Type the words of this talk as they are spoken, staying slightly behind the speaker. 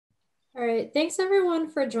All right, thanks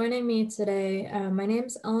everyone for joining me today. My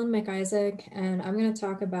name's Ellen McIsaac, and I'm going to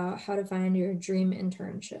talk about how to find your dream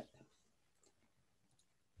internship.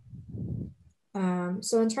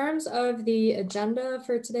 So in terms of the agenda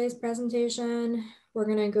for today's presentation, we're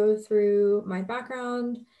going to go through my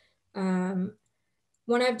background. When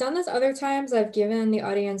I've done this other times, I've given the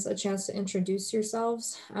audience a chance to introduce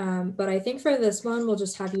yourselves, but I think for this one, we'll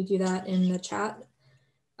just have you do that in the chat.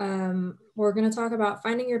 We're going to talk about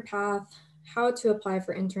finding your path, how to apply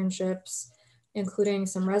for internships, including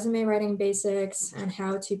some resume writing basics and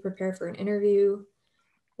how to prepare for an interview.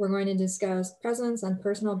 We're going to discuss presence and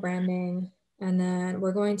personal branding. And then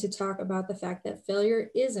we're going to talk about the fact that failure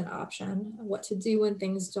is an option, what to do when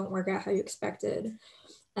things don't work out how you expected.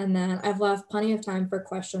 And then I've left plenty of time for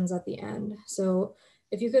questions at the end. So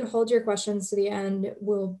if you could hold your questions to the end,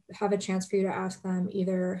 we'll have a chance for you to ask them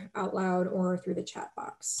either out loud or through the chat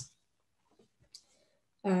box.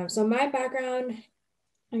 So my background,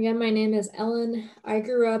 again, my name is Ellen. I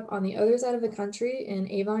grew up on the other side of the country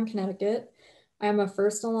in Avon, Connecticut. I'm a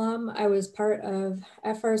first alum. I was part of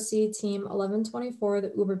FRC team 1124,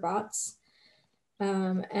 the Uber bots.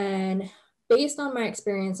 And based on my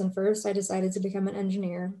experience in first, I decided to become an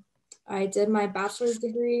engineer. I did my bachelor's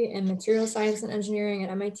degree in material science and engineering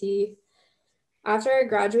at MIT. After I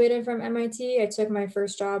graduated from MIT, I took my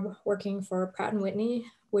first job working for Pratt & Whitney,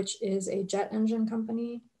 which is a jet engine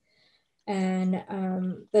company. And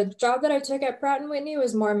the job that I took at Pratt & Whitney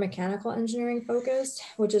was more mechanical engineering focused,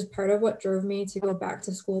 which is part of what drove me to go back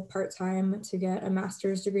to school part-time to get a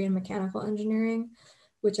master's degree in mechanical engineering,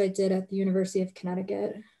 which I did at the University of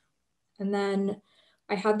Connecticut. And then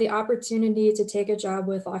I had the opportunity to take a job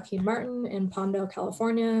with Lockheed Martin in Palmdale,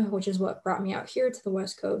 California, which is what brought me out here to the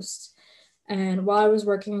West Coast. And while I was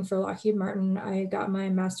working for Lockheed Martin, I got my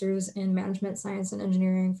master's in management science and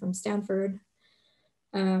engineering from Stanford.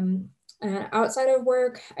 Outside of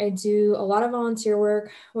work, I do a lot of volunteer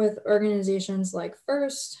work with organizations like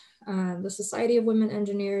FIRST, the Society of Women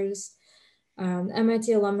Engineers,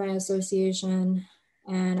 MIT Alumni Association,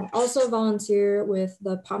 and I also volunteer with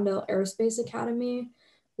the Palmdale Aerospace Academy,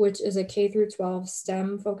 which is a K-12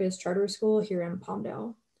 STEM focused charter school here in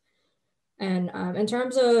Palmdale. And in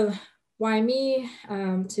terms of why me,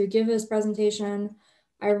 to give this presentation,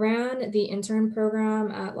 I ran the intern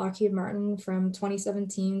program at Lockheed Martin from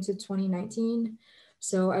 2017 to 2019.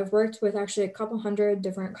 So I've worked with actually a couple hundred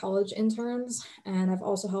different college interns, and I've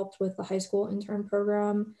also helped with the high school intern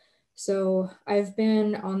program. So I've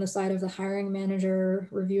been on the side of the hiring manager,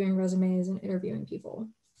 reviewing resumes and interviewing people.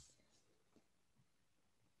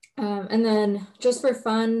 And then just for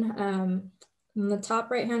fun, in the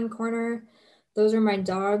top right-hand corner, those are my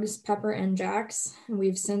dogs, Pepper and Jax. And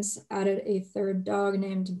we've since added a third dog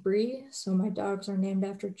named Brie. So my dogs are named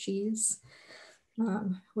after cheese,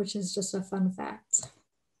 which is just a fun fact.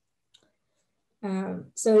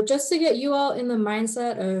 So just to get you all in the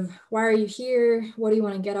mindset of why are you here? What do you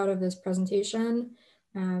want to get out of this presentation?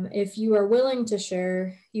 If you are willing to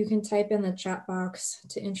share, you can type in the chat box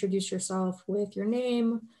to introduce yourself with your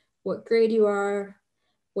name, what grade you are,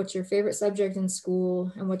 what's your favorite subject in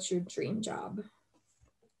school, and what's your dream job.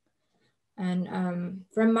 And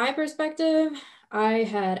from my perspective, I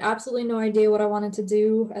had absolutely no idea what I wanted to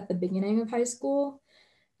do at the beginning of high school.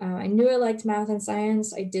 I knew I liked math and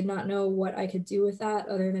science. I did not know what I could do with that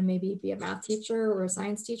other than maybe be a math teacher or a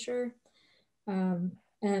science teacher.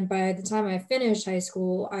 And by the time I finished high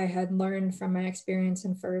school, I had learned from my experience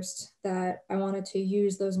in first that I wanted to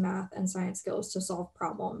use those math and science skills to solve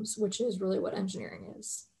problems, which is really what engineering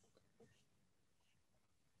is.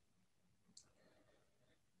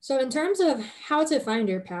 So in terms of how to find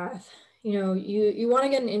your path, you want to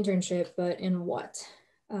get an internship, but in what?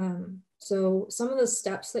 So some of the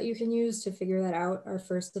steps that you can use to figure that out are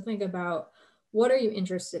first to think about what are you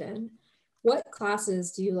interested in? What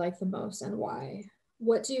classes do you like the most and why?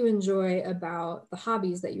 What do you enjoy about the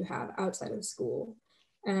hobbies that you have outside of school?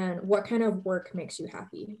 And what kind of work makes you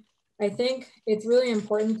happy? I think it's really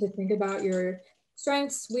important to think about your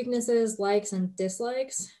strengths, weaknesses, likes, and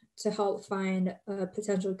dislikes to help find a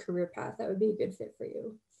potential career path that would be a good fit for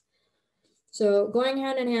you. So going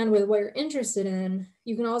hand in hand with what you're interested in,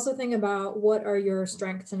 you can also think about what are your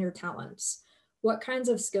strengths and your talents. What kinds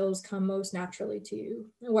of skills come most naturally to you?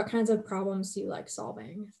 And what kinds of problems do you like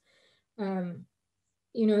solving?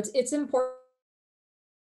 It's important.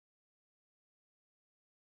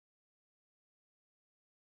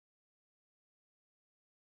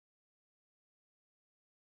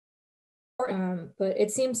 But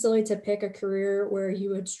it seems silly to pick a career where you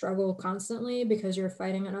would struggle constantly because you're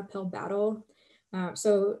fighting an uphill battle.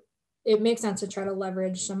 So it makes sense to try to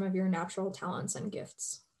leverage some of your natural talents and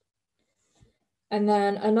gifts. And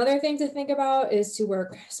then another thing to think about is to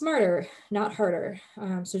work smarter, not harder.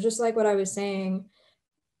 So just like what I was saying,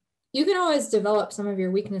 you can always develop some of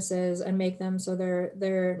your weaknesses and make them so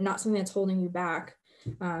they're not something that's holding you back.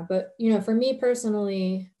 But for me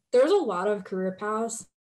personally, there's a lot of career paths.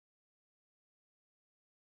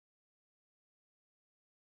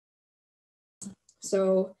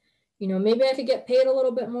 So, maybe I could get paid a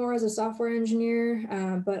little bit more as a software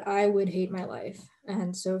engineer, but I would hate my life.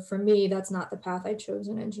 And so for me, that's not the path I chose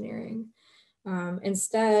in engineering.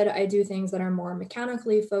 Instead, I do things that are more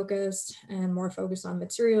mechanically focused and more focused on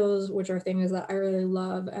materials, which are things that I really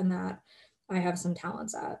love and that I have some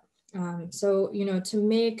talents at. So, to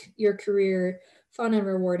make your career fun and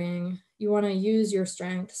rewarding, you want to use your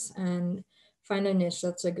strengths and find a niche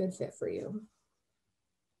that's a good fit for you.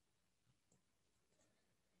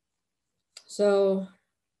 So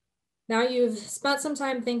now you've spent some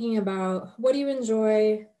time thinking about what do you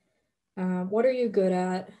enjoy, what are you good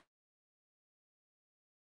at,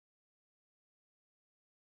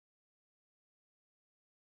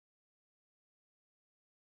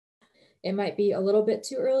 it might be a little bit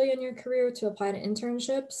too early in your career to apply to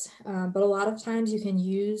internships, but a lot of times you can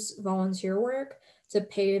use volunteer work to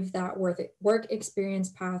pave that work experience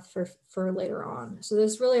path for later on. So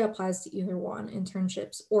this really applies to either one,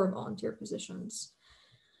 internships or volunteer positions.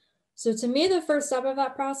 So to me, the first step of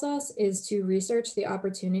that process is to research the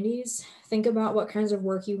opportunities. Think about what kinds of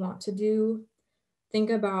work you want to do. Think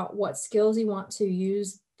about what skills you want to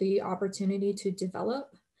use the opportunity to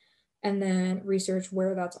develop, and then research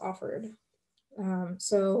where that's offered.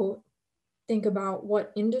 So think about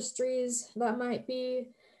what industries that might be.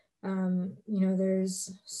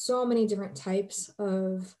 There's so many different types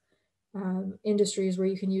of industries where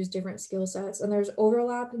you can use different skill sets, and there's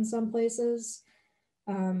overlap in some places.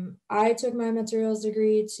 I took my materials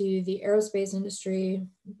degree to the aerospace industry,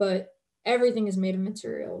 but everything is made of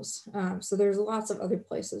materials. So there's lots of other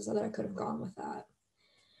places that I could have gone with that.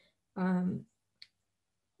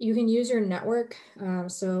 You can use your network,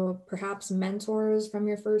 so perhaps mentors from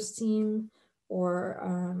your first team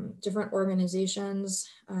or different organizations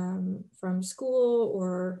from school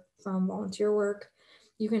or from volunteer work.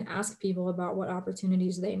 You can ask people about what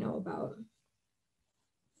opportunities they know about.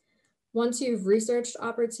 Once you've researched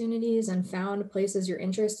opportunities and found places you're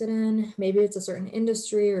interested in, maybe it's a certain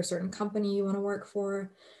industry or a certain company you want to work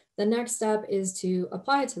for, the next step is to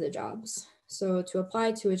apply to the jobs. So to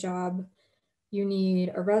apply to a job, you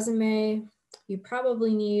need a resume, you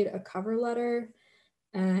probably need a cover letter,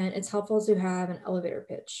 and it's helpful to have an elevator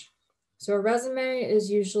pitch. So a resume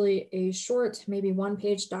is usually a short, maybe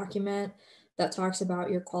one-page document that talks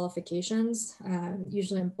about your qualifications,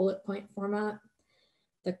 usually in bullet point format.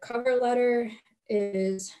 The cover letter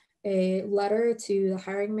is a letter to the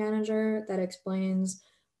hiring manager that explains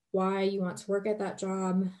why you want to work at that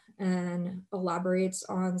job and elaborates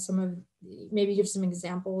on maybe give some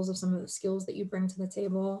examples of some of the skills that you bring to the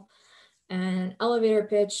table. And elevator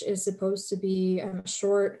pitch is supposed to be a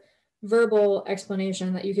short verbal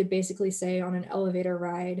explanation that you could basically say on an elevator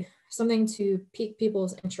ride, something to pique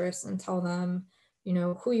people's interest and tell them,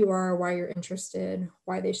 who you are, why you're interested,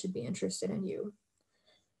 why they should be interested in you.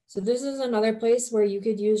 So this is another place where you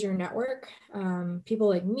could use your network. People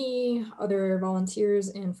like me, other volunteers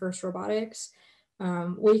in FIRST Robotics,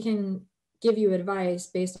 we can give you advice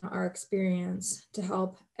based on our experience to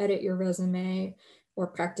help edit your resume or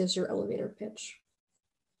practice your elevator pitch.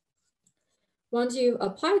 Once you've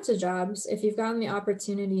applied to jobs, if you've gotten the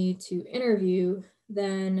opportunity to interview,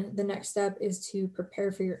 then the next step is to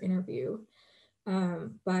prepare for your interview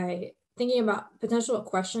by thinking about potential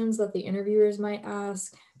questions that the interviewers might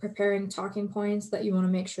ask, preparing talking points that you want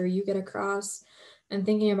to make sure you get across, and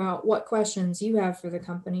thinking about what questions you have for the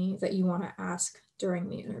company that you want to ask during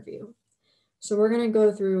the interview. So we're going to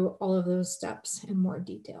go through all of those steps in more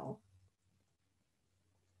detail.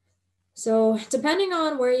 So depending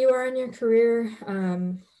on where you are in your career,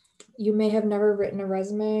 you may have never written a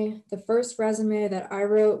resume. The first resume that I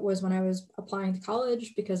wrote was when I was applying to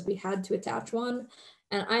college because we had to attach one,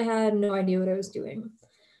 and I had no idea what I was doing.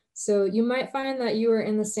 So you might find that you are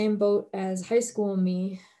in the same boat as high school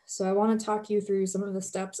me. So I want to talk you through some of the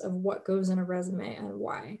steps of what goes in a resume and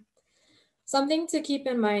why. Something to keep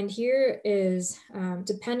in mind here is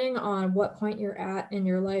depending on what point you're at in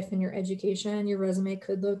your life and your education, your resume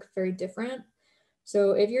could look very different.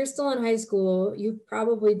 So if you're still in high school, you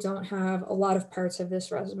probably don't have a lot of parts of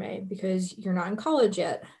this resume because you're not in college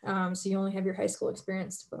yet. So you only have your high school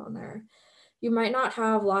experience to put on there. You might not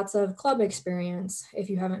have lots of club experience if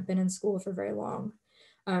you haven't been in school for very long.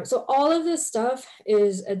 So all of this stuff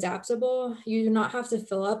is adaptable. You do not have to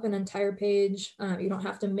fill up an entire page. You don't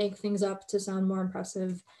have to make things up to sound more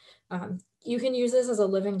impressive. You can use this as a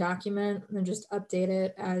living document and just update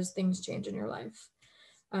it as things change in your life.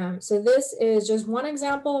 So this is just one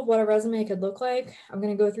example of what a resume could look like. I'm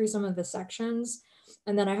going to go through some of the sections,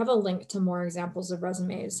 and then I have a link to more examples of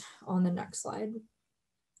resumes on the next slide.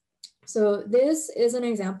 So this is an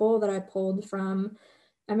example that I pulled from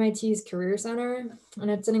MIT's Career Center, and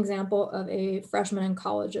it's an example of a freshman in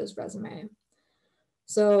college's resume.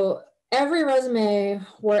 So every resume,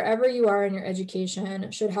 wherever you are in your education,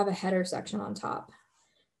 should have a header section on top.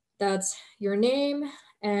 That's your name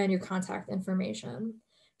and your contact information.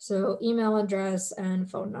 So email address and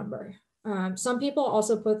phone number. Some people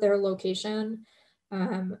also put their location,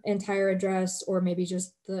 entire address, or maybe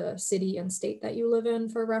just the city and state that you live in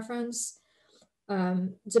for reference.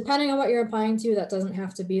 Depending on what you're applying to, that doesn't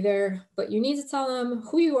have to be there, but you need to tell them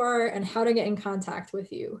who you are and how to get in contact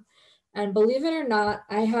with you. And believe it or not,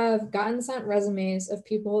 I have gotten sent resumes of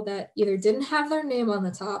people that either didn't have their name on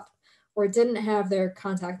the top or didn't have their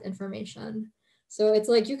contact information. So it's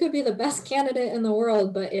like you could be the best candidate in the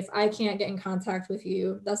world, but if I can't get in contact with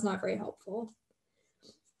you, that's not very helpful.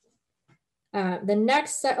 The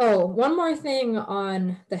next, one more thing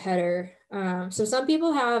on the header. So some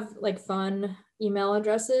people have like fun email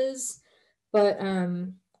addresses, but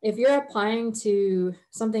if you're applying to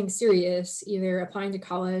something serious, either applying to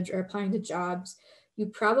college or applying to jobs, you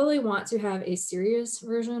probably want to have a serious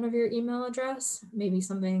version of your email address, maybe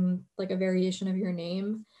something like a variation of your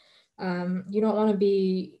name. You don't want to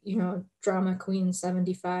be, drama queen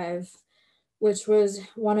 75, which was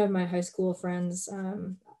one of my high school friends'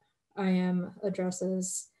 IM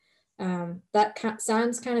addresses. That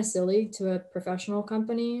sounds kind of silly to a professional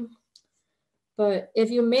company, but if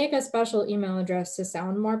you make a special email address to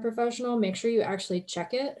sound more professional, make sure you actually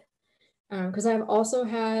check it. Because I've also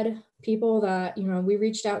had people that, we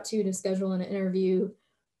reached out to schedule an interview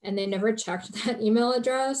and they never checked that email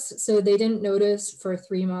address. So they didn't notice for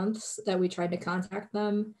 3 months that we tried to contact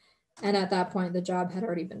them. And at that point, the job had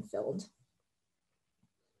already been filled.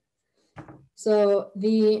 So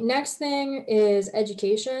the next thing is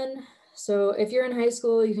education. So if you're in high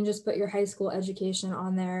school, you can just put your high school education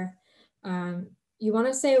on there. You want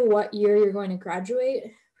to say what year you're going to graduate,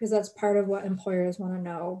 because that's part of what employers want to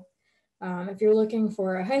know. If you're looking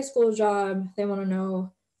for a high school job, they want to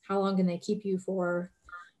know how long can they keep you for.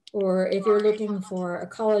 Or if you're looking for a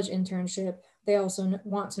college internship, they also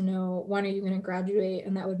want to know when are you going to graduate,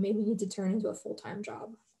 and that would maybe need to turn into a full-time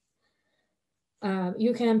job.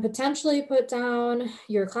 You can potentially put down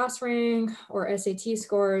your class rank or SAT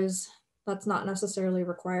scores. That's not necessarily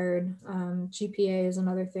required. GPA is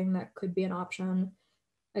another thing that could be an option.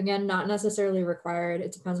 Again, not necessarily required.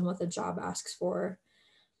 It depends on what the job asks for.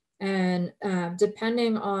 And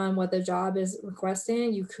depending on what the job is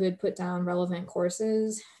requesting, you could put down relevant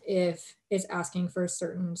courses if it's asking for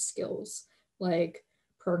certain skills like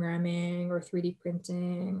programming or 3D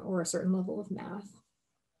printing or a certain level of math.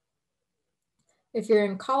 If you're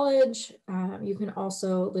in college, you can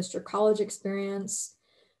also list your college experience,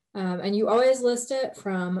 and you always list it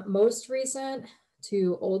from most recent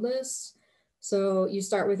to oldest. So you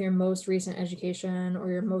start with your most recent education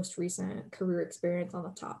or your most recent career experience on the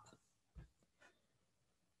top.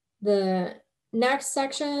 The next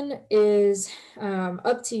section is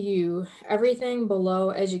up to you. Everything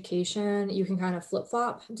below education, you can kind of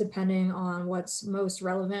flip-flop depending on what's most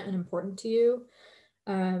relevant and important to you.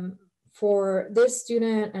 For this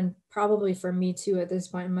student, and probably for me too at this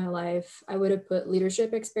point in my life, I would have put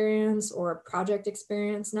leadership experience or project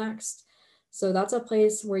experience next. So that's a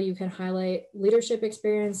place where you can highlight leadership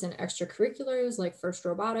experience in extracurriculars like FIRST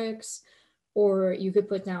Robotics, or you could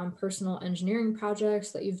put down personal engineering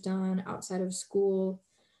projects that you've done outside of school.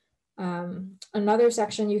 Another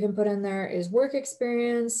section you can put in there is work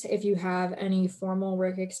experience. If you have any formal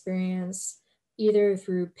work experience, either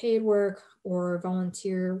through paid work or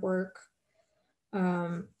volunteer work.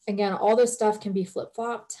 Again, all this stuff can be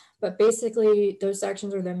flip-flopped, but basically those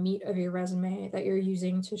sections are the meat of your resume that you're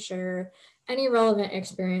using to share any relevant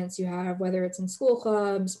experience you have, whether it's in school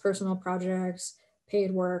clubs, personal projects,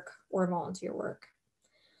 paid work, or volunteer work.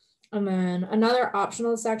 And then another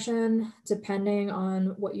optional section, depending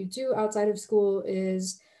on what you do outside of school,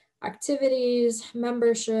 is activities,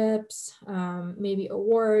 memberships, maybe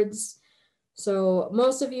awards. So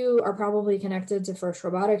most of you are probably connected to FIRST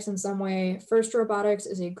Robotics in some way. FIRST Robotics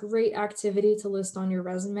is a great activity to list on your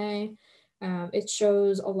resume. It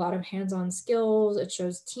shows a lot of hands-on skills. It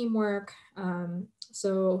shows teamwork.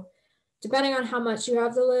 So depending on how much you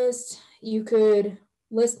have to list, you could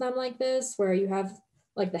list them like this, where you have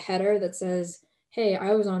like the header that says, hey,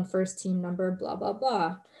 I was on first team number, blah, blah,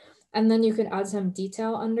 blah. And then you could add some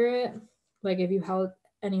detail under it, like if you held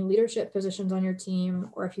any leadership positions on your team,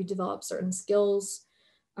 or if you develop certain skills,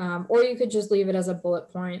 or you could just leave it as a bullet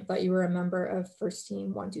point that you were a member of first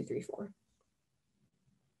team 1, 2, 3, 4.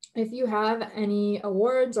 If you have any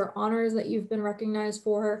awards or honors that you've been recognized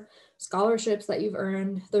for, scholarships that you've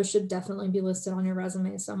earned, those should definitely be listed on your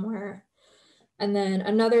resume somewhere. And then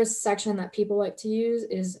another section that people like to use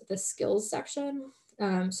is the skills section.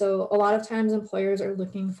 So a lot of times employers are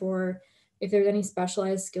looking for if there's any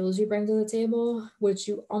specialized skills you bring to the table, which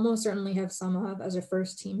you almost certainly have some of as a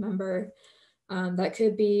first team member. That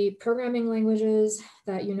could be programming languages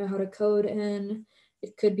that you know how to code in.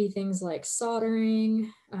 It could be things like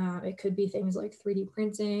soldering. It could be things like 3D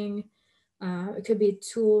printing. It could be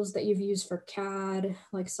tools that you've used for CAD,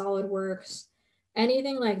 like SolidWorks.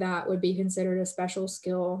 Anything like that would be considered a special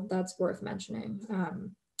skill that's worth mentioning.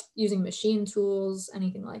 Using machine tools,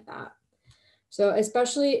 anything like that. So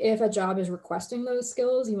especially if a job is requesting those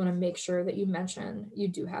skills, you want to make sure that you mention you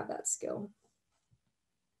do have that skill.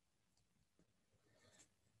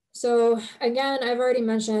 So again, I've already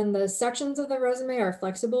mentioned the sections of the resume are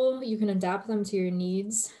flexible. You can adapt them to your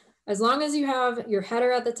needs. As long as you have your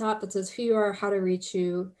header at the top that says who you are, how to reach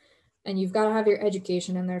you, and you've got to have your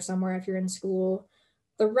education in there somewhere if you're in school.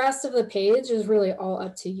 The rest of the page is really all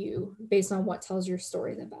up to you based on what tells your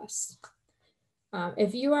story the best.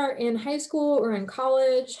 If you are in high school or in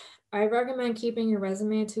college, I recommend keeping your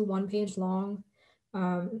resume to 1 page long.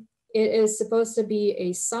 It is supposed to be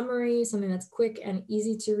a summary, something that's quick and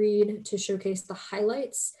easy to read to showcase the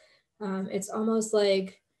highlights. It's almost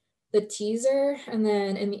like the teaser, and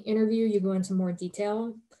then in the interview, you go into more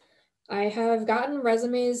detail. I have gotten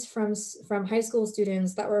resumes from high school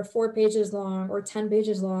students that were 4 pages long or 10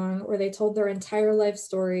 pages long, where they told their entire life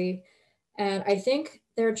story. And I think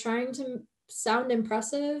they're trying to sound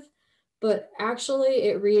impressive, but actually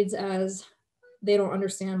it reads as they don't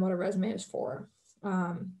understand what a resume is for.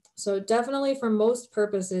 So definitely for most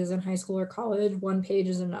purposes in high school or college, 1 page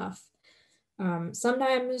is enough.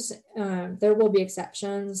 Sometimes there will be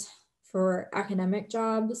exceptions for academic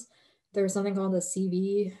jobs. There's something called a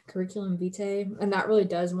CV, curriculum vitae, and that really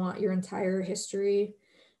does want your entire history.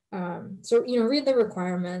 So, read the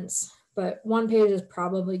requirements, but 1 page is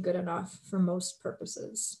probably good enough for most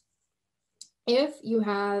purposes. If you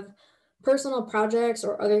have personal projects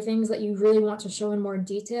or other things that you really want to show in more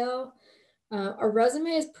detail, a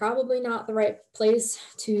resume is probably not the right place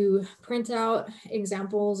to print out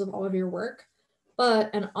examples of all of your work,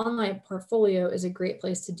 but an online portfolio is a great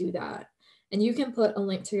place to do that. And you can put a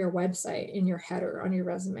link to your website in your header on your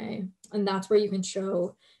resume. And that's where you can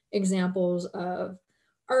show examples of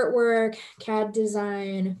artwork, CAD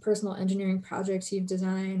design, personal engineering projects you've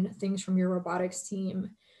designed, things from your robotics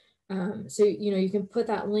team. So, you can put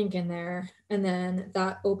that link in there, and then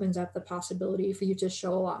that opens up the possibility for you to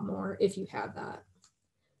show a lot more if you have that.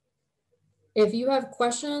 If you have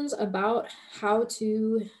questions about how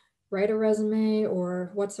to write a resume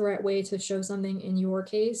or what's the right way to show something in your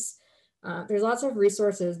case, there's lots of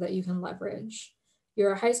resources that you can leverage.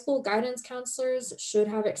 Your high school guidance counselors should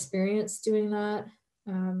have experience doing that.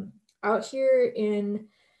 Out here in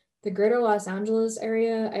the greater Los Angeles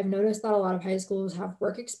area, I've noticed that a lot of high schools have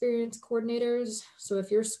work experience coordinators. So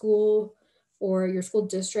if your school or your school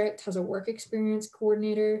district has a work experience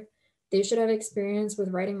coordinator, they should have experience with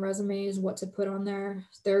writing resumes, what to put on there.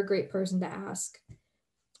 They're a great person to ask.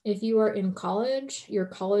 If you are in college, your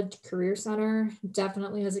college career center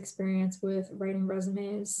definitely has experience with writing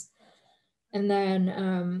resumes. And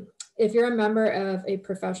then if you're a member of a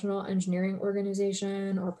professional engineering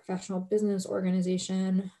organization or professional business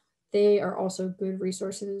organization, they are also good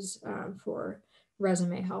resources for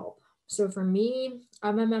resume help. So for me,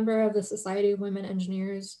 I'm a member of the Society of Women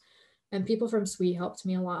Engineers, and people from SWE helped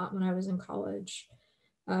me a lot when I was in college.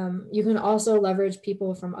 You can also leverage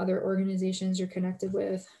people from other organizations you're connected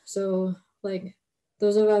with. So like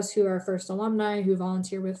those of us who are first alumni who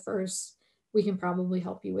volunteer with FIRST, we can probably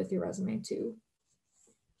help you with your resume too.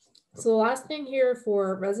 So the last thing here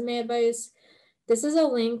for resume advice, this is a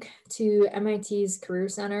link to MIT's Career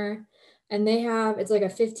Center, and it's like a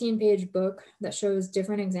 15-page book that shows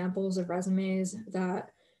different examples of resumes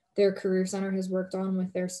that their Career Center has worked on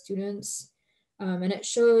with their students. And it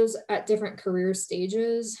shows at different career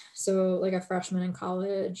stages. So like a freshman in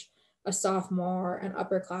college, a sophomore, an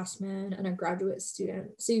upperclassman, and a graduate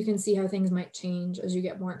student. So you can see how things might change as you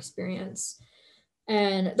get more experience.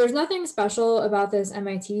 And there's nothing special about this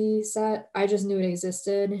MIT set. I just knew it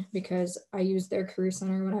existed because I used their Career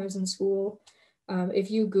Center when I was in school. If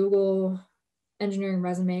you Google engineering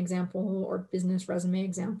resume example or business resume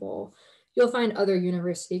example, you'll find other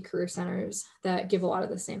university career centers that give a lot of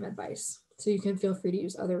the same advice. So you can feel free to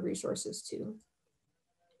use other resources too.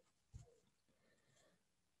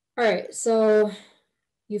 All right, so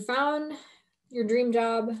you found your dream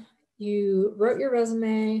job, you wrote your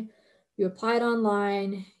resume, you applied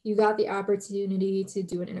online, you got the opportunity to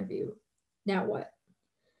do an interview. Now what?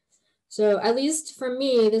 So at least for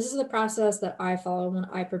me, this is the process that I follow when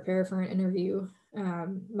I prepare for an interview.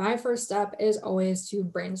 My first step is always to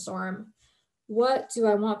brainstorm. What do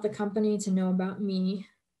I want the company to know about me?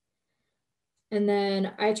 And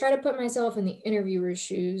then I try to put myself in the interviewer's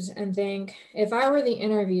shoes and think, if I were the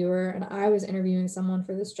interviewer and I was interviewing someone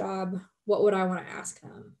for this job, what would I want to ask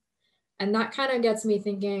them? And that kind of gets me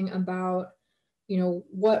thinking about,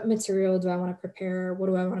 what material do I want to prepare? What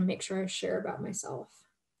do I want to make sure I share about myself?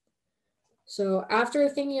 So after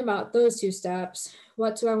thinking about those two steps,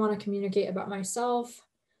 what do I want to communicate about myself?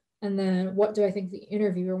 And then what do I think the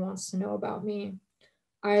interviewer wants to know about me?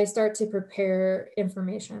 I start to prepare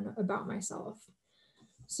information about myself.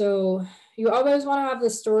 So you always want to have the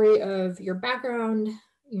story of your background,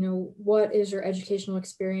 what is your educational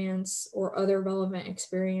experience or other relevant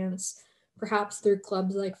experience, perhaps through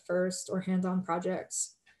clubs like FIRST or hands-on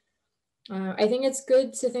projects. I think it's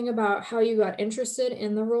good to think about how you got interested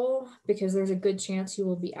in the role, because there's a good chance you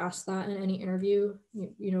will be asked that in any interview.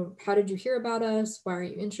 How did you hear about us? Why are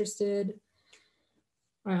you interested?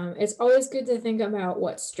 It's always good to think about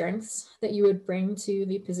what strengths that you would bring to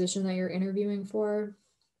the position that you're interviewing for.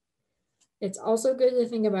 It's also good to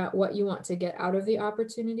think about what you want to get out of the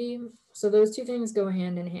opportunity. So those two things go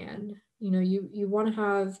hand in hand. You want to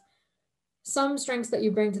have some strengths that you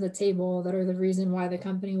bring to the table that are the reason why the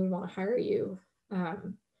company would want to hire you.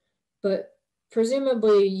 But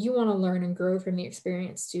presumably you want to learn and grow from the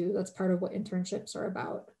experience too. That's part of what internships are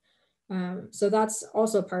about. So that's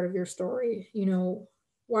also part of your story.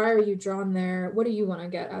 Why are you drawn there? What do you want to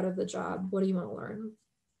get out of the job? What do you want to learn?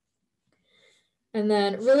 And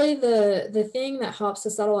then really the thing that helps to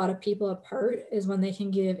set a lot of people apart is when they can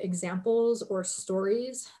give examples or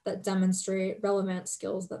stories that demonstrate relevant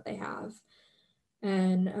skills that they have.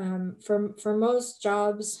 And for most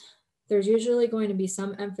jobs, there's usually going to be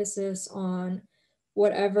some emphasis on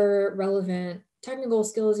whatever relevant technical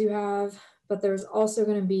skills you have, but there's also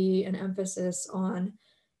going to be an emphasis on,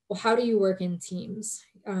 well, how do you work in teams?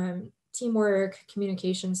 Teamwork,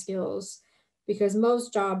 communication skills, because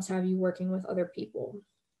most jobs have you working with other people.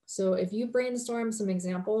 So if you brainstorm some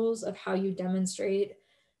examples of how you demonstrate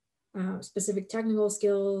specific technical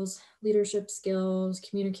skills, leadership skills,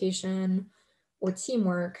 communication, or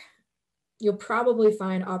teamwork, you'll probably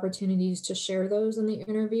find opportunities to share those in the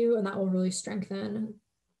interview, and that will really strengthen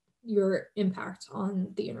your impact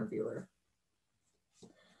on the interviewer.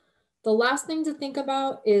 The last thing to think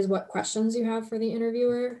about is what questions you have for the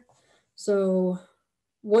interviewer. So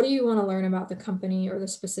what do you want to learn about the company or the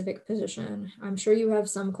specific position? I'm sure you have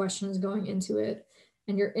some questions going into it,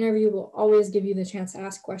 and your interview will always give you the chance to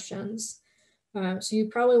ask questions. So you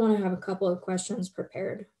probably want to have a couple of questions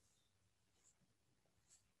prepared.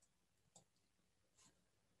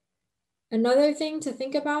 Another thing to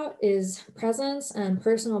think about is presence and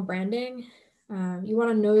personal branding. You want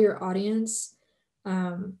to know your audience.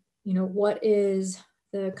 What is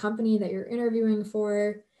the company that you're interviewing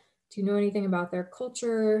for? Do you know anything about their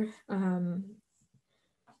culture?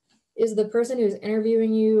 Is the person who's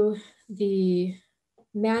interviewing you the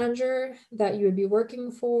manager that you would be working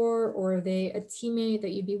for, or are they a teammate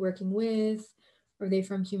that you'd be working with? Are they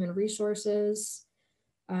from human resources?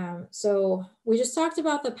 So we just talked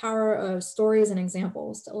about the power of stories and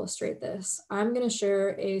examples to illustrate this. I'm going to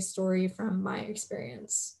share a story from my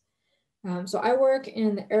experience. So I work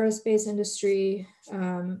in the aerospace industry.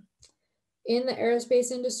 In the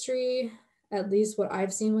aerospace industry, at least what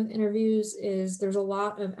I've seen with interviews, is there's a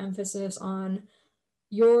lot of emphasis on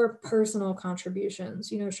your personal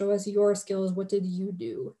contributions. Show us your skills. What did you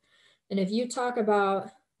do? And if you talk about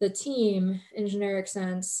the team in generic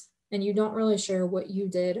sense, and you don't really share what you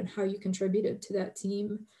did and how you contributed to that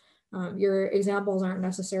team, your examples aren't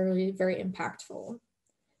necessarily very impactful.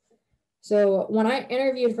 So when I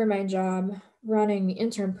interviewed for my job running the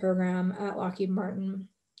intern program at Lockheed Martin,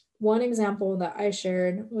 one example that I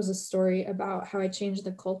shared was a story about how I changed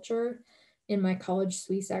the culture in my college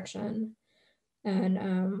SWE section.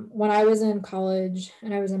 And when I was in college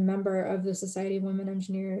and I was a member of the Society of Women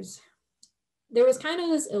Engineers, there was kind of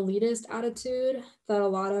this elitist attitude that a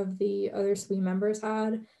lot of the other SWE members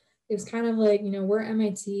had. It was kind of like, we're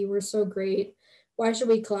MIT, we're so great. Why should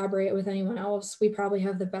we collaborate with anyone else? We probably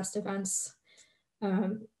have the best events.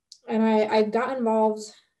 And I got involved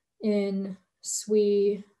in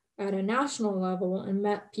SWE at a national level and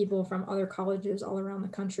met people from other colleges all around the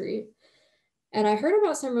country. And I heard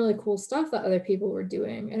about some really cool stuff that other people were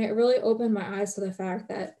doing. And it really opened my eyes to the fact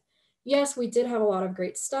that, yes, we did have a lot of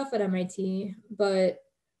great stuff at MIT, but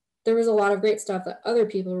there was a lot of great stuff that other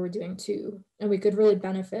people were doing too. And we could really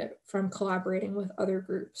benefit from collaborating with other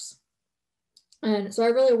groups. And so I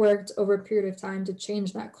really worked over a period of time to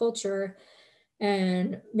change that culture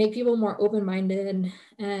and make people more open-minded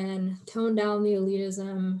and tone down the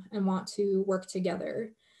elitism and want to work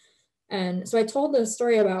together. And so I told the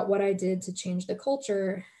story about what I did to change the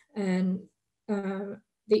culture and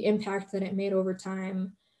the impact that it made over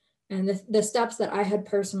time and the steps that I had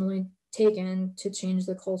personally taken to change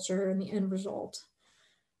the culture and the end result.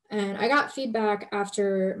 And I got feedback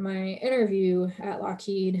after my interview at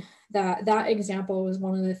Lockheed that that example was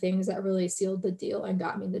one of the things that really sealed the deal and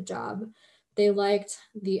got me the job. They liked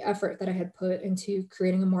the effort that I had put into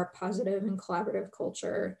creating a more positive and collaborative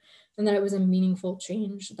culture, and that it was a meaningful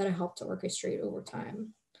change that I helped to orchestrate over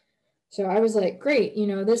time. So I was like, great, you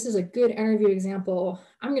know, this is a good interview example.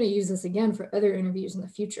 I'm going to use this again for other interviews in the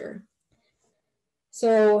future.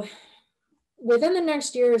 So within the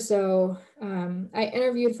next year or so, I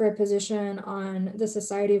interviewed for a position on the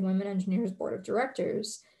Society of Women Engineers Board of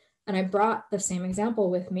Directors. And I brought the same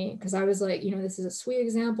example with me because I was like, you know, this is a sweet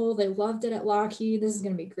example. They loved it at Lockheed. This is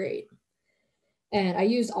going to be great. And I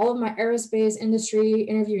used all of my aerospace industry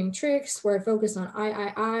interviewing tricks where I focused on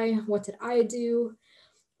I, what did I do?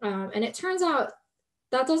 And it turns out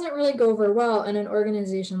that doesn't really go over well in an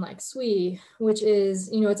organization like SWE, which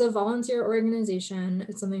is, you know, it's a volunteer organization.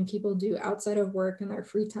 It's something people do outside of work in their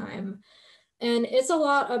free time. And it's a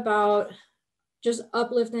lot about just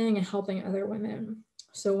uplifting and helping other women.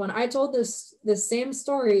 So when I told this same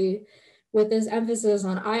story with this emphasis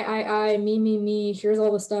on I, me, here's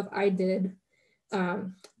all the stuff I did,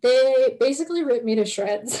 they basically ripped me to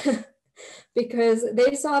shreds. Because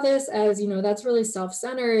they saw this as, you know, that's really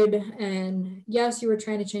self-centered. And yes, you were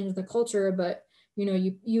trying to change the culture, but, you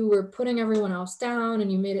know, you were putting everyone else down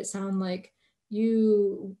and you made it sound like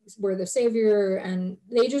you were the savior. And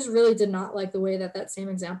they just really did not like the way that that same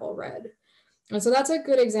example read. And so that's a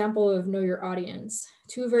good example of know your audience.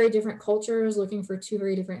 Two very different cultures looking for two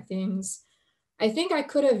very different things. I think I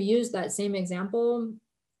could have used that same example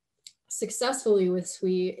successfully with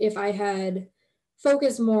SWE if I had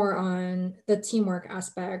focused more on the teamwork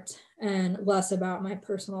aspect and less about my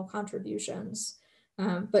personal contributions.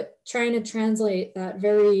 But trying to translate that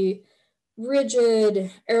very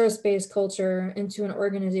rigid aerospace culture into an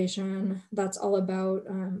organization that's all about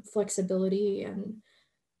flexibility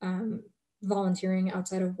and volunteering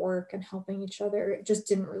outside of work and helping each other, it just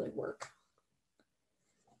didn't really work.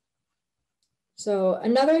 So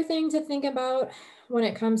another thing to think about when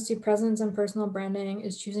it comes to presence and personal branding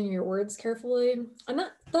is choosing your words carefully. And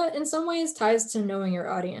that in some ways ties to knowing your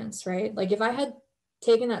audience, right? Like if I had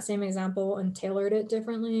taken that same example and tailored it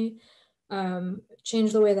differently,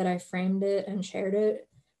 changed the way that I framed it and shared it,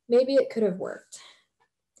 maybe it could have worked.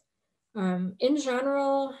 In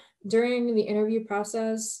general, during the interview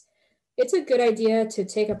process, it's a good idea to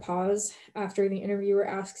take a pause after the interviewer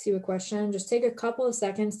asks you a question. Just take a couple of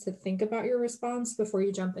seconds to think about your response before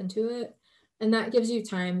you jump into it. And that gives you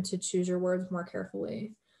time to choose your words more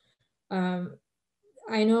carefully.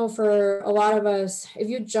 I know for a lot of us, if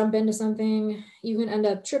you jump into something, you can end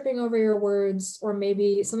up tripping over your words, or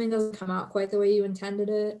maybe something doesn't come out quite the way you intended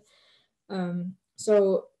it.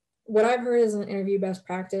 So what I've heard as an interview best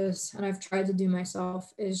practice, and I've tried to do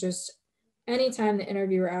myself, is just anytime the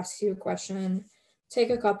interviewer asks you a question, take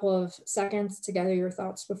a couple of seconds to gather your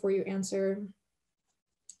thoughts before you answer.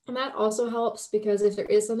 And that also helps because if there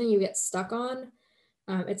is something you get stuck on,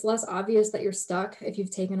 it's less obvious that you're stuck if you've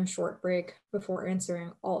taken a short break before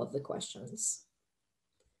answering all of the questions.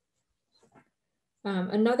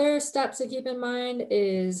 Another step to keep in mind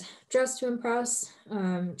is dress to impress.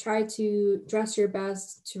 Try to dress your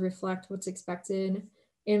best to reflect what's expected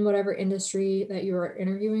in whatever industry that you are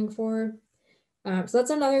interviewing for. So that's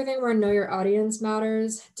another thing where know your audience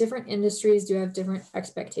matters. Different industries do have different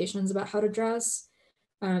expectations about how to dress.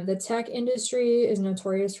 The tech industry is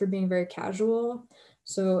notorious for being very casual.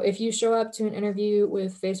 So if you show up to an interview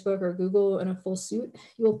with Facebook or Google in a full suit,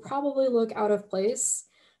 you will probably look out of place.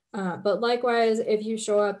 But likewise, if you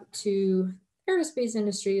show up to aerospace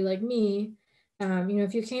industry like me, you know,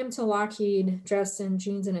 if you came to Lockheed dressed in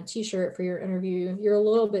jeans and a t-shirt for your interview, you're a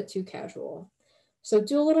little bit too casual. So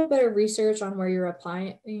do a little bit of research on where you're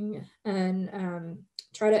applying and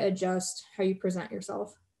try to adjust how you present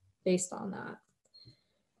yourself based on that.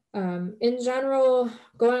 In general,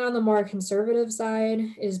 going on the more conservative side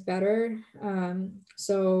is better.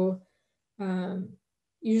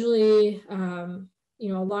 Usually, a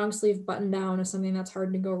long sleeve button down is something that's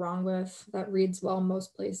hard to go wrong with, that reads well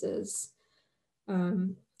most places.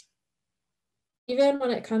 Um, Even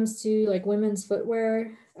when it comes to like women's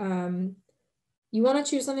footwear, you want to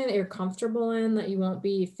choose something that you're comfortable in, that you won't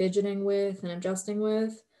be fidgeting with and adjusting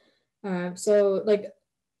with. So like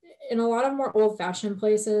in a lot of more old-fashioned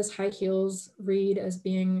places, high heels read as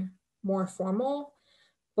being more formal,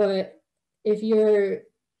 but if you're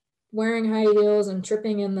wearing high heels and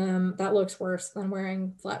tripping in them, that looks worse than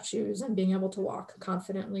wearing flat shoes and being able to walk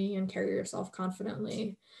confidently and carry yourself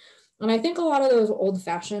confidently. And I think a lot of those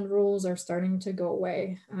old-fashioned rules are starting to go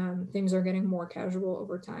away. Things are getting more casual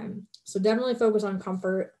over time. So definitely focus on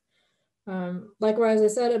comfort. Likewise, I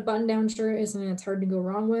said a button-down shirt is something that's hard to go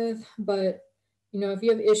wrong with, but if you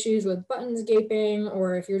have issues with buttons gaping,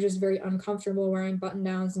 or if you're just very uncomfortable wearing button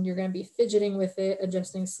downs and you're going to be fidgeting with it,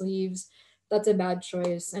 adjusting sleeves, that's a bad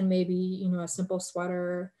choice. And maybe, a simple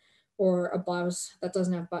sweater or a blouse that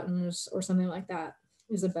doesn't have buttons or something like that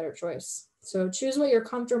is a better choice. So choose what you're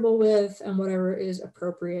comfortable with and whatever is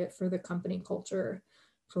appropriate for the company culture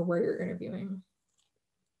for where you're interviewing.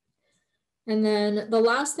 And then the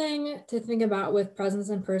last thing to think about with presence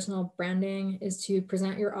and personal branding is to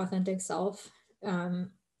present your authentic self.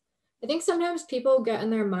 I think sometimes people get in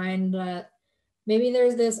their mind that maybe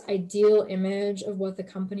there's this ideal image of what the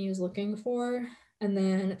company is looking for, and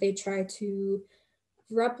then they try to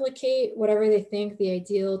replicate whatever they think the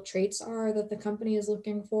ideal traits are that the company is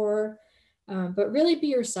looking for. But really be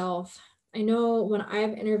yourself. I know when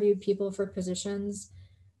I've interviewed people for positions,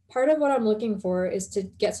 part of what I'm looking for is to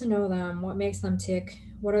get to know them, what makes them tick,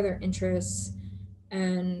 what are their interests,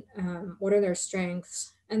 and what are their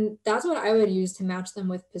strengths. And that's what I would use to match them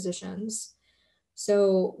with positions.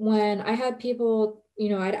 So when I had people,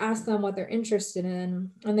 I'd ask them what they're interested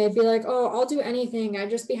in, and they'd be like, "Oh, I'll do anything. I'd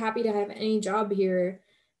just be happy to have any job here."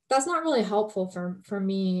 That's not really helpful for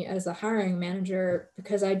me as a hiring manager,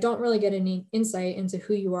 because I don't really get any insight into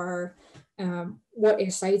who you are, what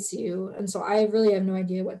excites you. And so I really have no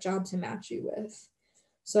idea what job to match you with.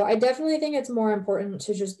 So I definitely think it's more important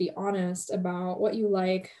to just be honest about what you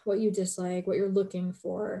like, what you dislike, what you're looking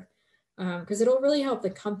for, because it'll really help the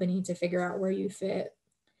company to figure out where you fit.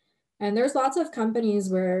 And there's lots of companies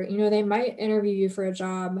where, they might interview you for a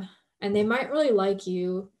job and they might really like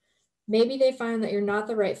you. Maybe they find that you're not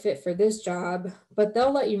the right fit for this job, but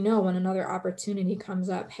they'll let you know when another opportunity comes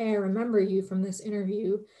up. "Hey, I remember you from this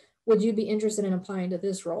interview. Would you be interested in applying to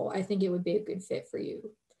this role? I think it would be a good fit for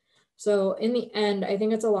you." So in the end, I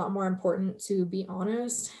think it's a lot more important to be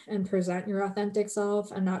honest and present your authentic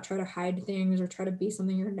self and not try to hide things or try to be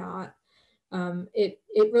something you're not. It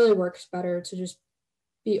really works better to just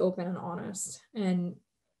be open and honest, and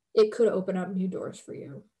it could open up new doors for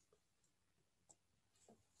you.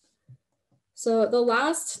 So the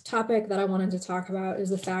last topic that I wanted to talk about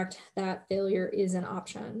is the fact that failure is an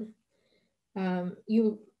option.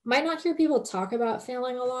 You might not hear people talk about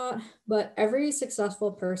failing a lot, but every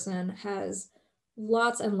successful person has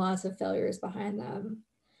lots and lots of failures behind them.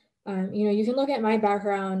 You can look at my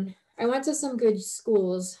background. I went to some good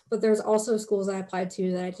schools, but there's also schools I applied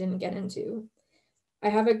to that I didn't get into. I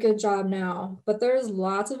have a good job now, but there's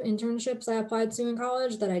lots of internships I applied to in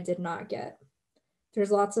college that I did not get. There's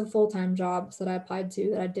lots of full-time jobs that I applied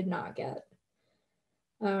to that I did not get.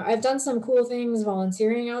 I've done some cool things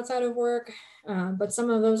volunteering outside of work, but some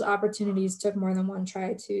of those opportunities took more than one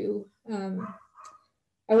try too. I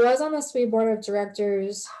was on the SWE board of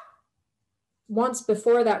directors once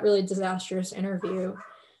before that really disastrous interview,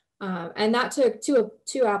 and that took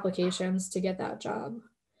two applications to get that job.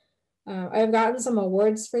 I've gotten some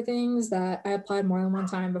awards for things that I applied more than one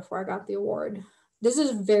time before I got the award. This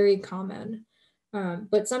is very common.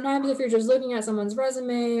 But sometimes if you're just looking at someone's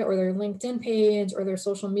resume or their LinkedIn page or their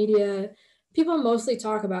social media, people mostly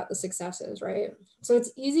talk about the successes, right? So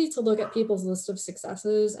it's easy to look at people's list of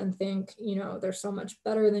successes and think, they're so much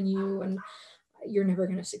better than you and you're never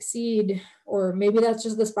going to succeed. Or maybe that's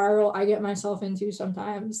just the spiral I get myself into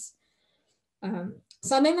sometimes.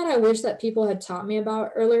 Something that I wish that people had taught me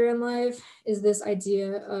about earlier in life is this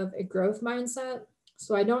idea of a growth mindset.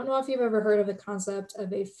 So I don't know if you've ever heard of the concept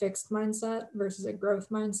of a fixed mindset versus a growth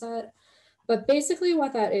mindset, but basically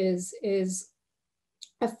what that is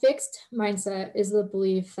a fixed mindset is the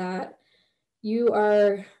belief that you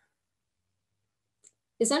are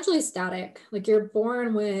essentially static, like you're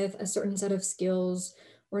born with a certain set of skills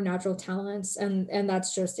or natural talents, and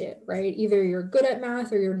that's just it, right? Either you're good at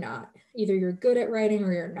math or you're not. Either you're good at writing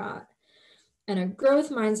or you're not. And a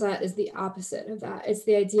growth mindset is the opposite of that. It's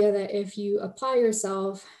the idea that if you apply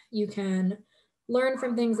yourself, you can learn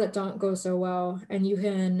from things that don't go so well, and you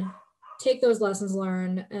can take those lessons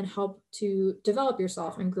learned and help to develop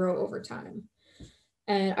yourself and grow over time.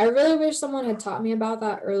 And I really wish someone had taught me about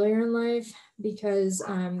that earlier in life, because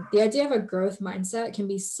the idea of a growth mindset can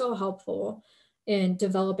be so helpful in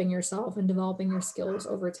developing yourself and developing your skills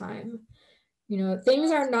over time.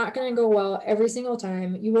 Things are not going to go well every single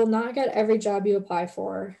time. You will not get every job you apply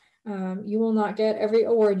for. You will not get every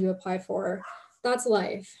award you apply for. That's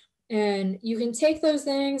life. And you can take those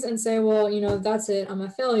things and say, well, that's it, I'm a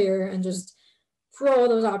failure, and just throw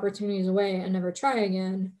those opportunities away and never try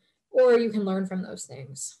again. Or you can learn from those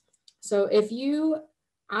things. So if you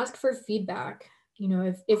ask for feedback,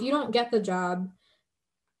 if you don't get the job,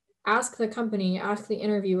 ask the company, ask the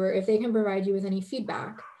interviewer if they can provide you with any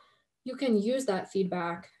feedback. You can use that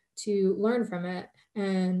feedback to learn from it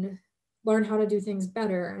and learn how to do things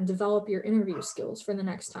better and develop your interview skills for the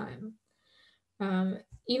next time.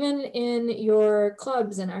 Even in your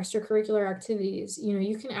clubs and extracurricular activities,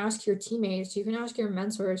 you can ask your teammates, you can ask your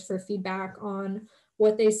mentors for feedback on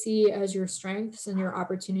what they see as your strengths and your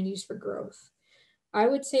opportunities for growth. I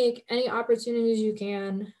would take any opportunities you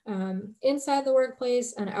can inside the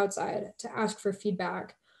workplace and outside to ask for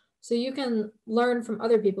feedback, so you can learn from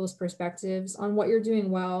other people's perspectives on what you're doing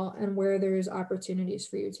well and where there's opportunities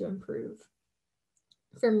for you to improve.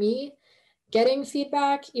 For me, getting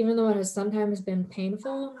feedback, even though it has sometimes been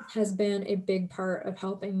painful, has been a big part of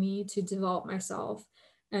helping me to develop myself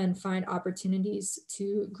and find opportunities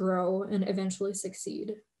to grow and eventually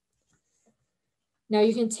succeed. Now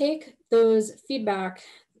you can take those feedback,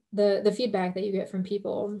 the feedback that you get from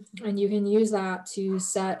people, and you can use that to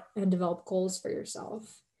set and develop goals for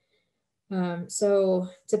yourself. So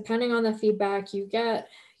depending on the feedback you get,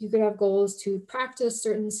 you could have goals to practice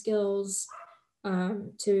certain skills,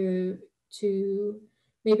 to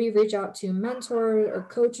maybe reach out to mentors or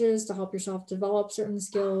coaches to help yourself develop certain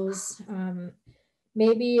skills.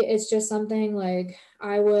 Maybe it's just something like,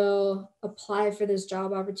 I will apply for this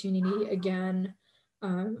job opportunity again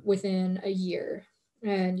within a year,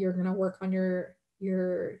 and you're going to work on your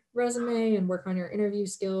resume and work on your interview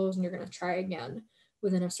skills, and you're going to try again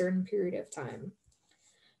within a certain period of time.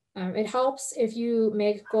 It helps if you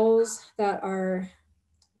make goals that are,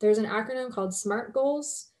 there's an acronym called SMART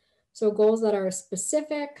goals. So goals that are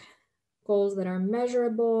specific, goals that are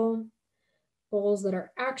measurable, goals that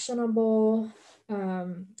are actionable,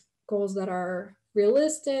 goals that are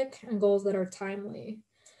realistic, and goals that are timely.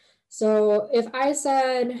 So if I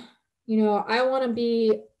said, I want to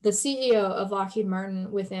be the CEO of Lockheed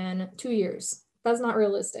Martin within 2 years, that's not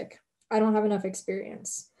realistic. I don't have enough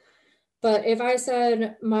experience. But if I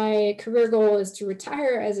said my career goal is to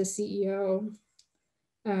retire as a CEO,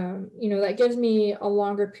 that gives me a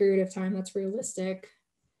longer period of time that's realistic.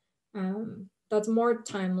 That's more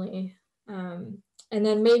timely. And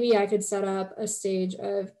then maybe I could set up a stage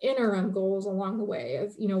of interim goals along the way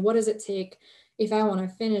of, what does it take if I want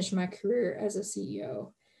to finish my career as a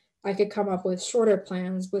CEO? I could come up with shorter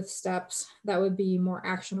plans with steps that would be more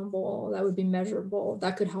actionable, that would be measurable,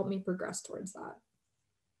 that could help me progress towards that.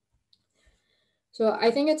 So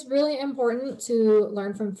I think it's really important to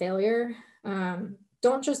learn from failure.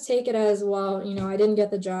 Don't just take it as, well, I didn't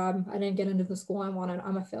get the job, I didn't get into the school I wanted,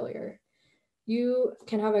 I'm a failure. You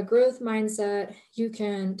can have a growth mindset. You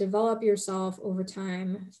can develop yourself over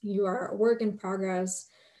time. You are a work in progress.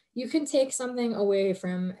 You can take something away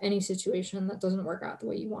from any situation that doesn't work out the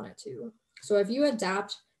way you want it to. So if you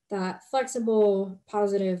adapt that flexible,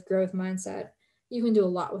 positive growth mindset, you can do a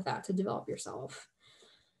lot with that to develop yourself.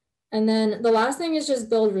 And then the last thing is just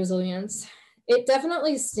build resilience. It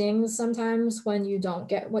definitely stings sometimes when you don't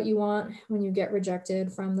get what you want, when you get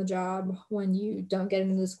rejected from the job, when you don't get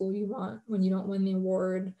into the school you want, when you don't win the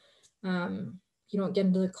award, you don't get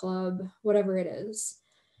into the club, whatever it is.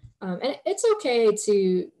 And it's okay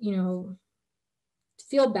to,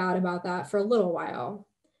 feel bad about that for a little while.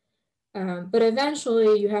 But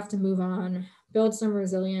eventually you have to move on, build some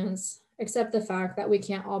resilience, accept the fact that we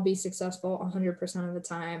can't all be successful 100% of the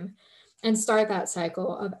time, and start that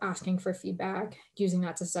cycle of asking for feedback, using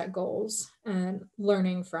that to set goals, and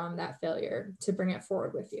learning from that failure to bring it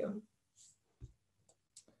forward with you.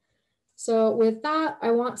 So with that,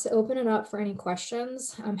 I want to open it up for any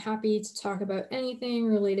questions. I'm happy to talk about anything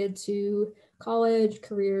related to college,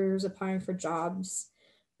 careers, applying for jobs.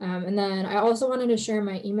 And then I also wanted to share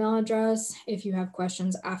my email address if you have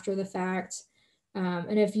questions after the fact.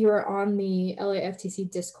 And if you are on the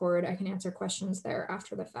LAFTC Discord, I can answer questions there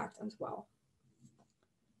after the fact as well.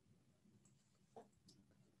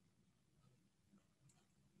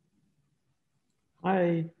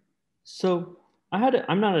 I'm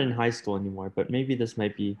not in high school anymore, but maybe this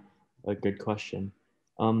might be a good question.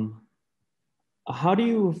 How do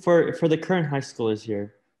you for the current high schoolers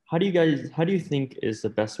here? How do you think is the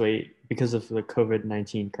best way because of the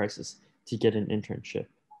COVID-19 crisis to get an internship?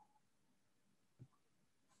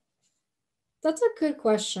 That's a good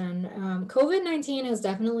question. COVID-19 has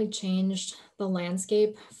definitely changed the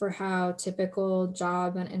landscape for how typical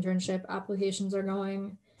job and internship applications are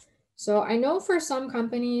going. So I know for some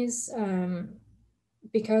companies,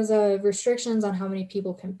 because of restrictions on how many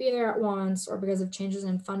people can be there at once, or because of changes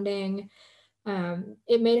in funding,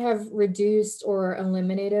 it may have reduced or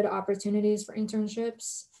eliminated opportunities for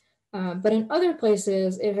internships. But in other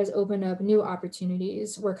places, it has opened up new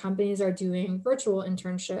opportunities where companies are doing virtual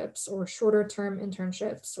internships or shorter term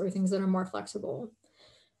internships or things that are more flexible.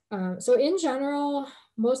 So, in general,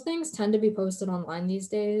 most things tend to be posted online these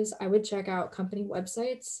days. I would check out company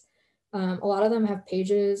websites. A lot of them have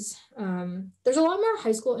pages. There's a lot more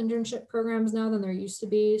high school internship programs now than there used to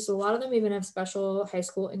be. So, a lot of them even have special high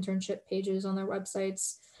school internship pages on their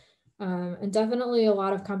websites. And definitely a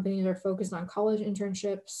lot of companies are focused on college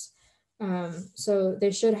internships. So,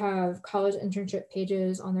 they should have college internship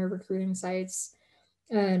pages on their recruiting sites.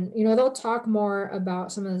 And, they'll talk more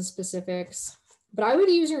about some of the specifics, but I would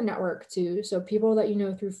use your network too. So people that you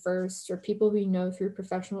know through First or people who you know through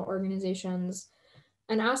professional organizations,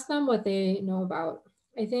 and ask them what they know about.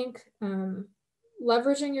 I think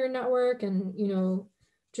leveraging your network and,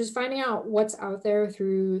 just finding out what's out there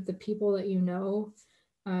through the people that you know,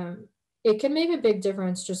 um, it can make a big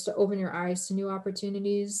difference just to open your eyes to new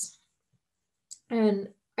opportunities. And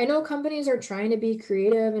I know companies are trying to be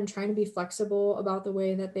creative and trying to be flexible about the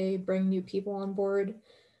way that they bring new people on board.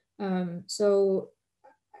 So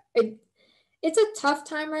it, it's a tough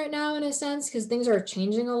time right now in a sense because things are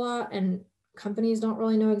changing a lot and companies don't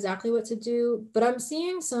really know exactly what to do. But I'm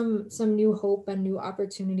seeing some new hope and new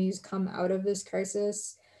opportunities come out of this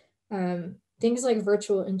crisis. Things like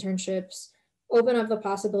virtual internships open up the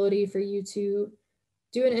possibility for you to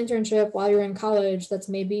do an internship while you're in college that's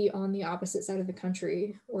maybe on the opposite side of the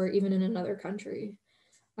country or even in another country.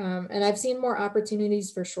 And I've seen more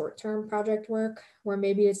opportunities for short term project work where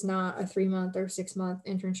maybe it's not a 3 month or 6 month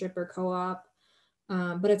internship or co op,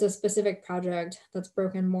 but it's a specific project that's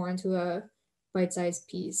broken more into a bite sized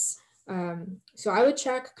piece. So I would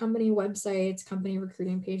check company websites, company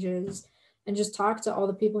recruiting pages, and just talk to all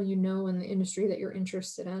the people you know in the industry that you're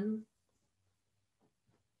interested in.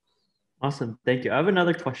 Awesome. Thank you. I have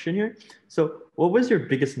another question here. So, what was your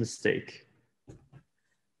biggest mistake?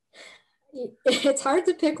 It's hard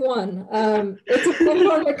to pick one. It depends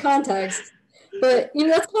on the context. But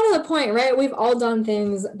that's kind of the point, right? We've all done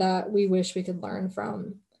things that we wish we could learn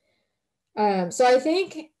from. So I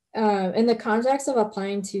think in the context of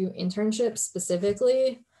applying to internships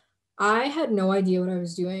specifically, I had no idea what I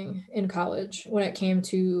was doing in college when it came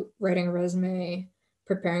to writing a resume,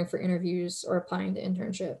 preparing for interviews, or applying to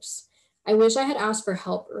internships. I wish I had asked for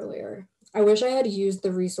help earlier. I wish I had used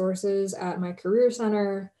the resources at my career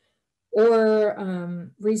center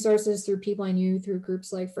or resources through people I knew through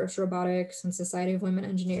groups like First Robotics and Society of Women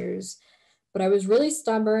Engineers. But I was really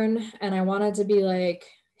stubborn and I wanted to be like,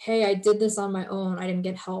 hey, I did this on my own. I didn't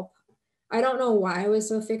get help. I don't know why I was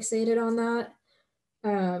so fixated on that.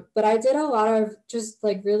 But I did a lot of just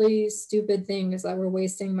like really stupid things that were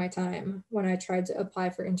wasting my time when I tried to apply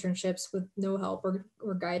for internships with no help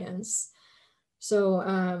or guidance.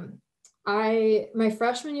 So my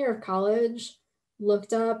freshman year of college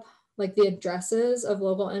looked up like the addresses of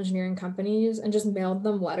local engineering companies and just mailed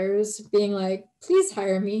them letters being like, please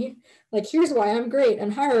hire me. Like, here's why I'm great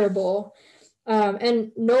and hireable.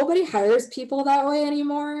 And nobody hires people that way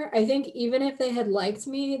anymore. I think even if they had liked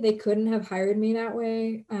me, they couldn't have hired me that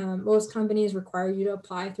way. Most companies require you to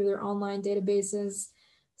apply through their online databases,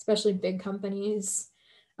 especially big companies.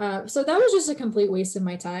 So that was just a complete waste of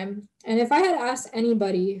my time. And if I had asked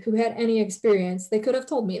anybody who had any experience, they could have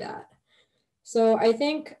told me that. So I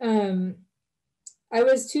think I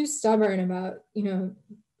was too stubborn about,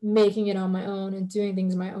 making it on my own and doing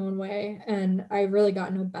things my own way. And I really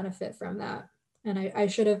got no benefit from that. And I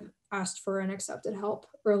should have asked for and accepted help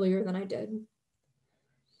earlier than I did.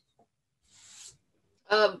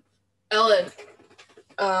 Um, Ellen,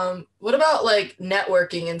 what about like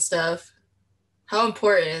networking and stuff? How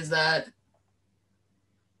important is that?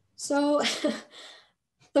 So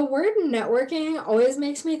the word networking always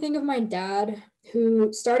makes me think of my dad,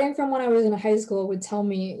 who starting from when I was in high school would tell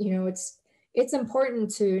me, it's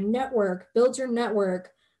important to network, build your network,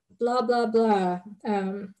 blah blah blah.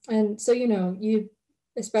 And so you,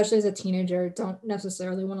 especially as a teenager, don't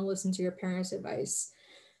necessarily want to listen to your parents' advice.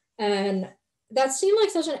 And that seemed like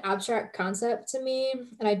such an abstract concept to me,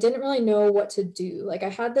 and I didn't really know what to do. Like I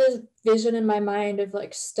had this vision in my mind of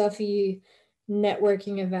like stuffy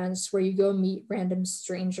networking events where you go meet random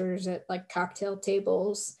strangers at like cocktail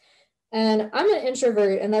tables. And I'm an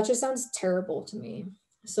introvert, and that just sounds terrible to me.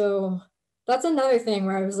 So that's another thing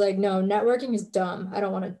where I was like, no, networking is dumb. I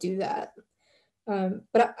don't want to do that.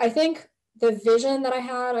 But I think the vision that I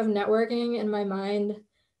had of networking in my mind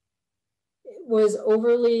was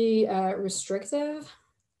overly restrictive.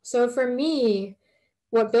 So for me,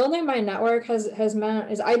 what building my network has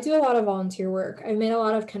meant is I do a lot of volunteer work. I made a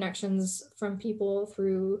lot of connections from people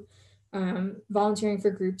through volunteering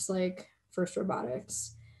for groups like First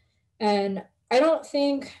Robotics. And I don't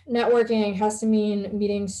think networking has to mean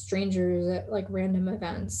meeting strangers at like random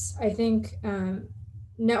events. I think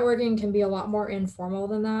networking can be a lot more informal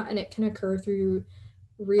than that, and it can occur through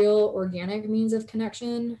real organic means of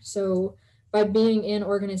connection. So by being in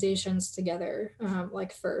organizations together,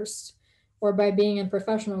 like First, or by being in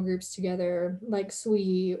professional groups together, like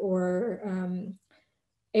SWE or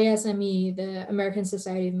ASME, the American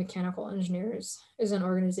Society of Mechanical Engineers, is an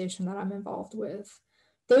organization that I'm involved with.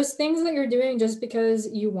 Those things that you're doing just because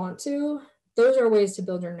you want to, those are ways to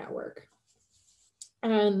build your network.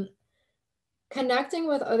 And connecting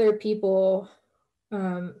with other people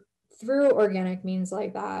through organic means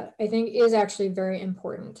like that, I think is actually very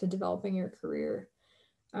important to developing your career.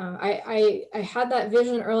 I had that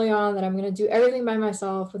vision early on that I'm going to do everything by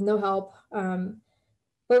myself with no help.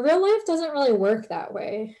 But real life doesn't really work that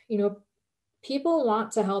way. You know, people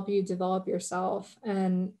want to help you develop yourself,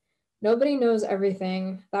 and nobody knows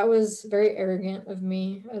everything. That was very arrogant of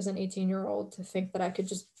me as an 18-year-old to think that I could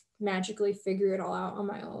just magically figure it all out on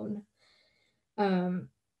my own. Um,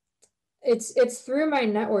 it's through my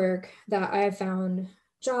network that I have found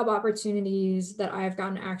job opportunities, that I've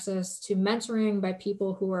gotten access to mentoring by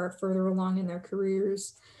people who are further along in their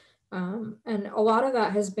careers. And a lot of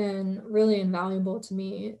that has been really invaluable to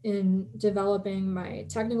me in developing my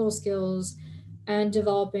technical skills and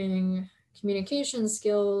developing communication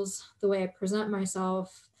skills, the way I present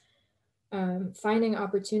myself, finding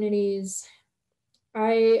opportunities.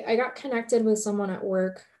 I got connected with someone at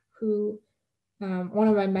work who one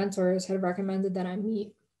of my mentors had recommended that I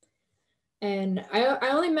meet. And I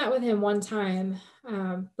only met with him one time,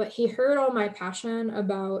 but he heard all my passion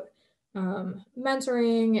about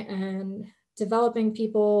mentoring and developing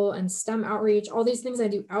people and STEM outreach, all these things I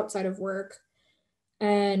do outside of work.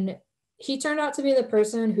 And he turned out to be the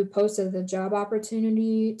person who posted the job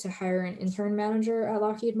opportunity to hire an intern manager at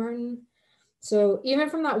Lockheed Martin. So even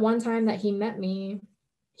from that one time that he met me,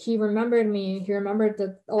 he remembered me. He remembered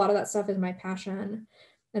that a lot of that stuff is my passion.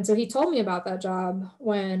 And so he told me about that job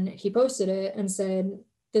when he posted it and said,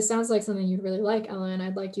 "This sounds like something you'd really like, Ellen.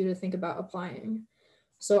 I'd like you to think about applying."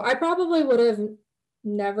 So I probably would have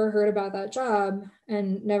never heard about that job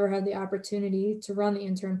and never had the opportunity to run the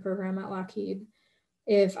intern program at Lockheed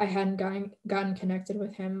if I hadn't gotten connected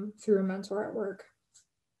with him through a mentor at work.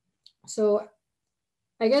 So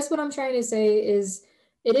I guess what I'm trying to say is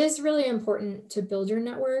it is really important to build your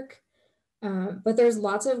network, but there's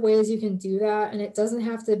lots of ways you can do that. And it doesn't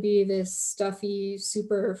have to be this stuffy,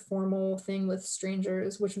 super formal thing with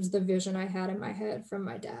strangers, which was the vision I had in my head from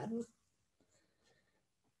my dad.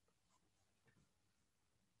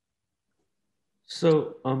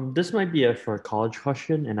 So this might be a for a college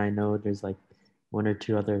question, and I know there's like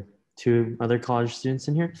two other college students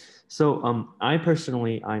in here. So I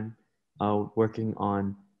personally I'm working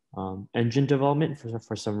on engine development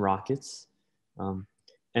for some rockets, um,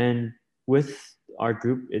 and with our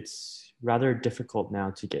group, it's rather difficult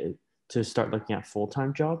now to start looking at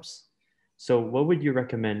full-time jobs. So what would you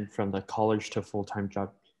recommend from the college to full-time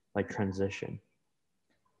job like transition?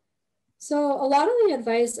 So a lot of the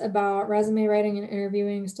advice about resume writing and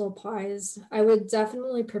interviewing still applies. I would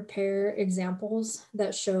definitely prepare examples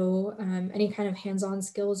that show any kind of hands-on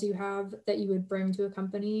skills you have that you would bring to a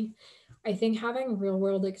company. I think having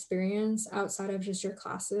real-world experience outside of just your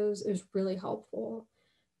classes is really helpful.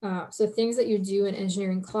 So things that you do in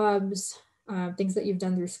engineering clubs, things that you've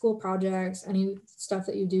done through school projects, any stuff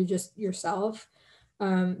that you do just yourself,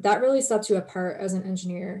 that really sets you apart as an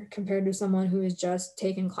engineer compared to someone who has just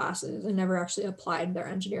taken classes and never actually applied their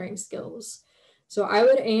engineering skills. So I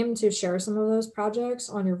would aim to share some of those projects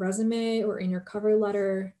on your resume or in your cover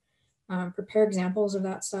letter, prepare examples of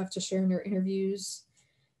that stuff to share in your interviews.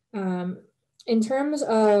 In terms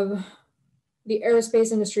of the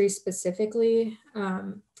aerospace industry specifically,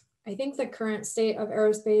 I think the current state of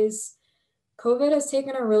aerospace, COVID has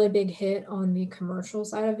taken a really big hit on the commercial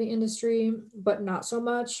side of the industry, but not so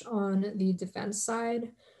much on the defense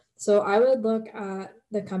side. So I would look at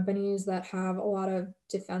the companies that have a lot of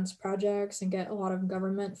defense projects and get a lot of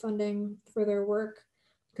government funding for their work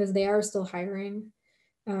because they are still hiring.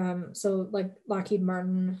 So like Lockheed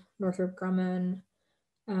Martin, Northrop Grumman,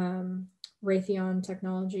 um, Raytheon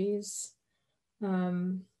Technologies,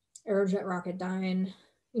 um, Aerojet Rocketdyne.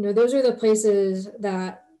 You know, those are the places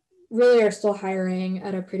that really are still hiring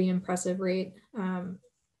at a pretty impressive rate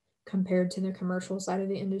compared to the commercial side of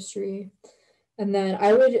the industry. And then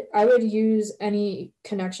I would use any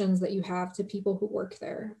connections that you have to people who work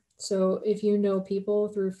there. So if you know people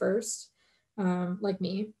through First, like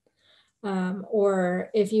me, or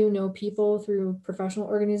if you know people through professional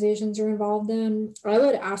organizations you're involved in, I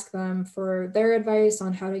would ask them for their advice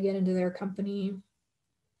on how to get into their company.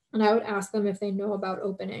 And I would ask them if they know about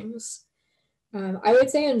openings. I would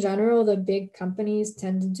say in general, the big companies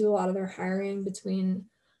tend to do a lot of their hiring between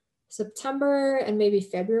September and maybe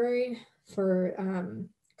February for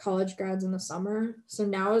college grads in the summer. So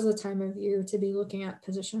now is the time of year to be looking at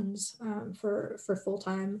positions for full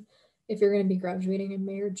time if you're going to be graduating in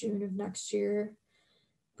May or June of next year.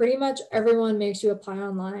 Pretty much everyone makes you apply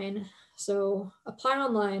online. So apply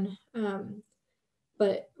online,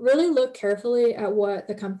 but really look carefully at what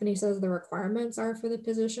the company says the requirements are for the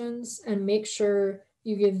positions and make sure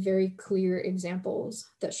you give very clear examples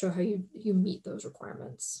that show how you meet those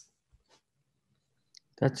requirements.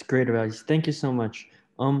 That's great advice. Thank you so much.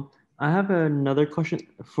 I have another question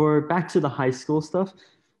for back to the high school stuff.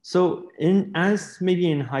 So in as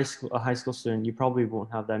maybe in high school, a high school student, you probably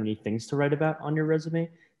won't have that many things to write about on your resume.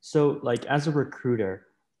 So like as a recruiter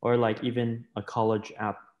or like even a college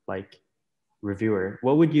app like reviewer,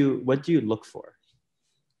 what do you look for?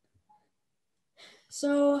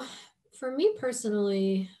 So for me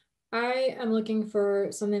personally, I am looking for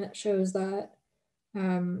something that shows that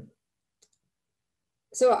um,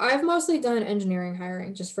 so I've mostly done engineering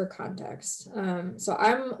hiring just for context. So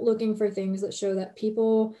I'm looking for things that show that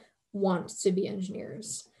people want to be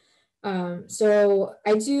engineers. So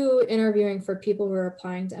I do interviewing for people who are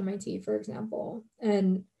applying to MIT, for example,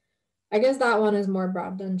 and I guess that one is more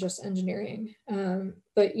broad than just engineering.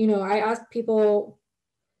 But you know, I ask people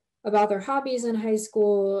about their hobbies in high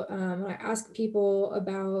school. I ask people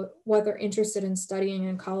about what they're interested in studying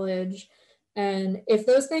in college, and if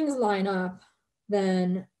those things line up,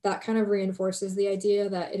 then that kind of reinforces the idea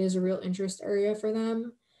that it is a real interest area for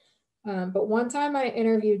them. But one time I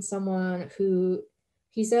interviewed someone who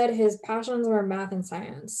he said his passions were math and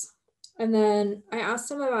science. And then I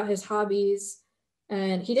asked him about his hobbies,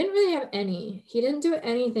 and he didn't really have any. He didn't do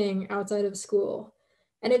anything outside of school.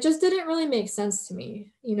 And it just didn't really make sense to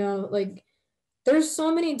me. You know, like there's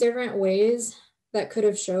so many different ways that could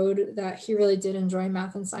have showed that he really did enjoy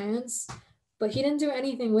math and science, but he didn't do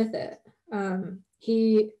anything with it.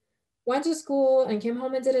 He went to school and came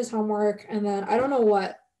home and did his homework, and then I don't know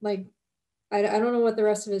what, like, I don't know what the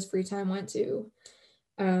rest of his free time went to.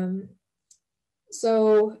 Um,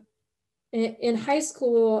 so in high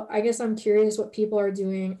school, I guess I'm curious what people are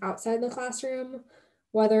doing outside the classroom,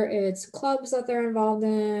 whether it's clubs that they're involved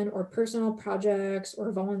in, or personal projects,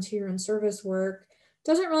 or volunteer and service work.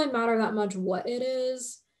 Doesn't really matter that much what it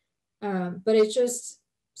is, but it's just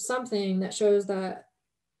something that shows that,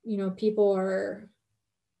 you know, people are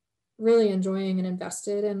really enjoying and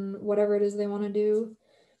invested in whatever it is they want to do.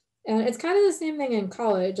 And it's kind of the same thing in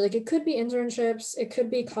college. Like it could be internships, it could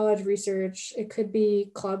be college research, it could be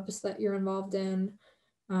clubs that you're involved in,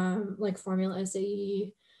 like Formula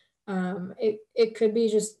SAE. It could be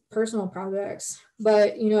just personal projects.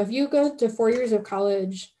 But you know, if you go to 4 years of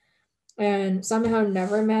college and somehow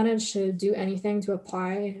never manage to do anything to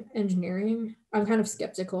apply engineering, I'm kind of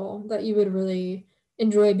skeptical that you would really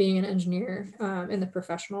enjoy being an engineer in the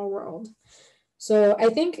professional world. So I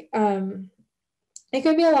think it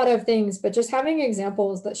could be a lot of things, but just having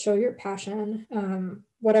examples that show your passion,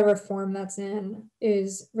 whatever form that's in,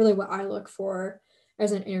 is really what I look for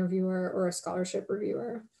as an interviewer or a scholarship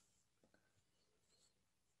reviewer.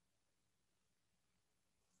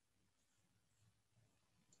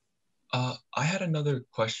 I had another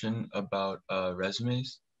question about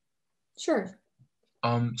resumes. Sure.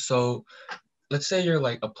 So let's say you're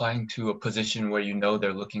like applying to a position where you know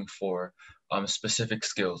they're looking for specific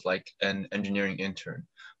skills, like an engineering intern.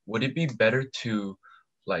 Would it be better to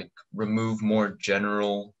like remove more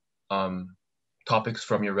general topics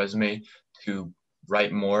from your resume to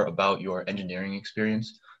write more about your engineering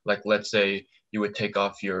experience? Like, let's say you would take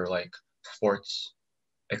off your like sports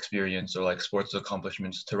experience or like sports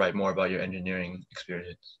accomplishments to write more about your engineering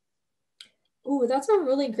experience. Ooh, that's a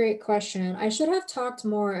really great question. I should have talked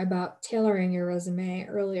more about tailoring your resume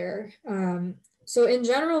earlier. So in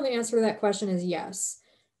general, the answer to that question is yes.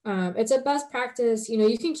 It's a best practice. You know,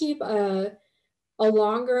 you can keep a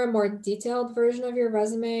longer, more detailed version of your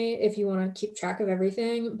resume if you want to keep track of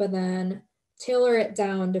everything, but then tailor it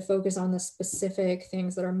down to focus on the specific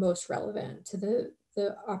things that are most relevant to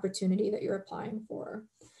the opportunity that you're applying for.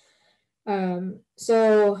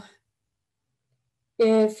 So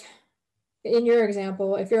if in your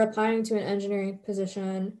example, if you're applying to an engineering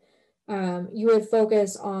position, you would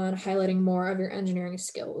focus on highlighting more of your engineering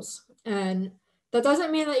skills. And that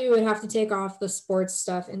doesn't mean that you would have to take off the sports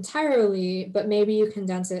stuff entirely, but maybe you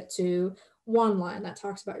condense it to one line that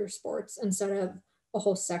talks about your sports instead of a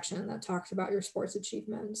whole section that talks about your sports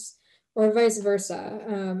achievements, or vice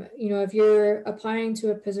versa. If you're applying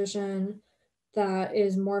to a position that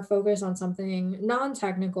is more focused on something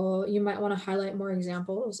non-technical, you might want to highlight more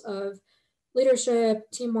examples of leadership,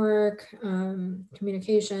 teamwork,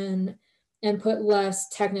 communication, and put less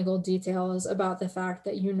technical details about the fact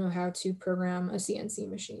that you know how to program a CNC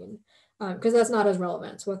machine, because that's not as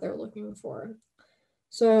relevant to what they're looking for.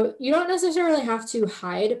 So you don't necessarily have to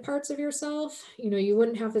hide parts of yourself. You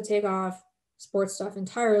wouldn't have to take off sports stuff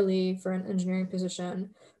entirely for an engineering position,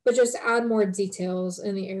 but just add more details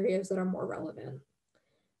in the areas that are more relevant.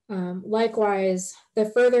 Likewise, the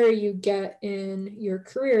further you get in your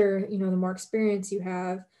career, the more experience you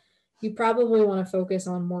have, you probably want to focus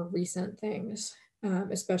on more recent things,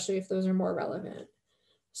 especially if those are more relevant.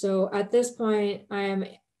 So at this point, I am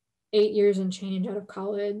 8 years and change out of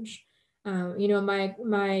college. My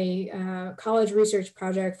college research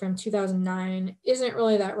project from 2009 isn't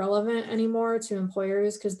really that relevant anymore to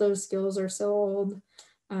employers because those skills are so old.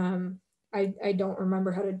 I don't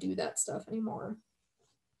remember how to do that stuff anymore.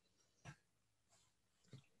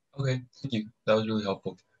 Okay, thank you. That was really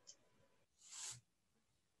helpful.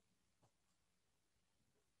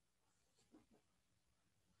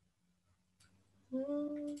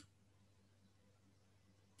 All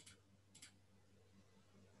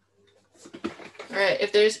right,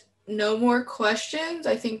 if there's no more questions,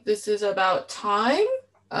 I think this is about time.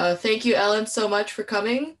 Thank you, Ellen, so much for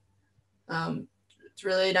coming. It's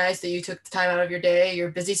really nice that you took the time out of your day,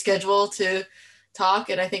 your busy schedule, to talk,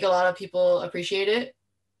 and I think a lot of people appreciate it.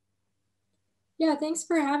 Yeah, thanks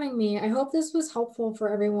for having me. I hope this was helpful for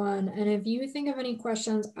everyone. And if you think of any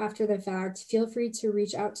questions after the fact, feel free to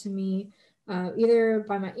reach out to me either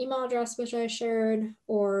by my email address, which I shared,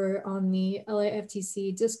 or on the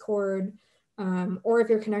LAFTC Discord. Or if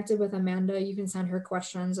you're connected with Amanda, you can send her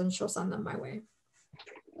questions and she'll send them my way.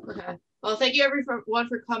 Okay. Well, thank you everyone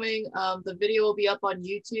for coming. The video will be up on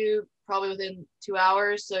YouTube probably within 2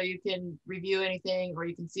 hours, so you can review anything or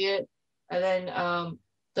you can see it. And then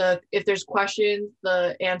if there's questions,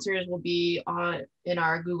 the answers will be in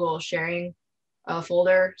our Google sharing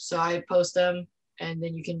folder. So I post them and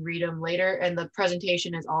then you can read them later. And the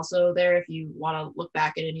presentation is also there if you want to look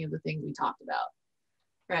back at any of the things we talked about.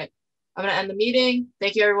 All right. I'm going to end the meeting.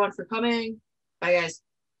 Thank you everyone for coming. Bye guys.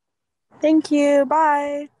 Thank you.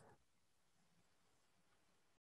 Bye.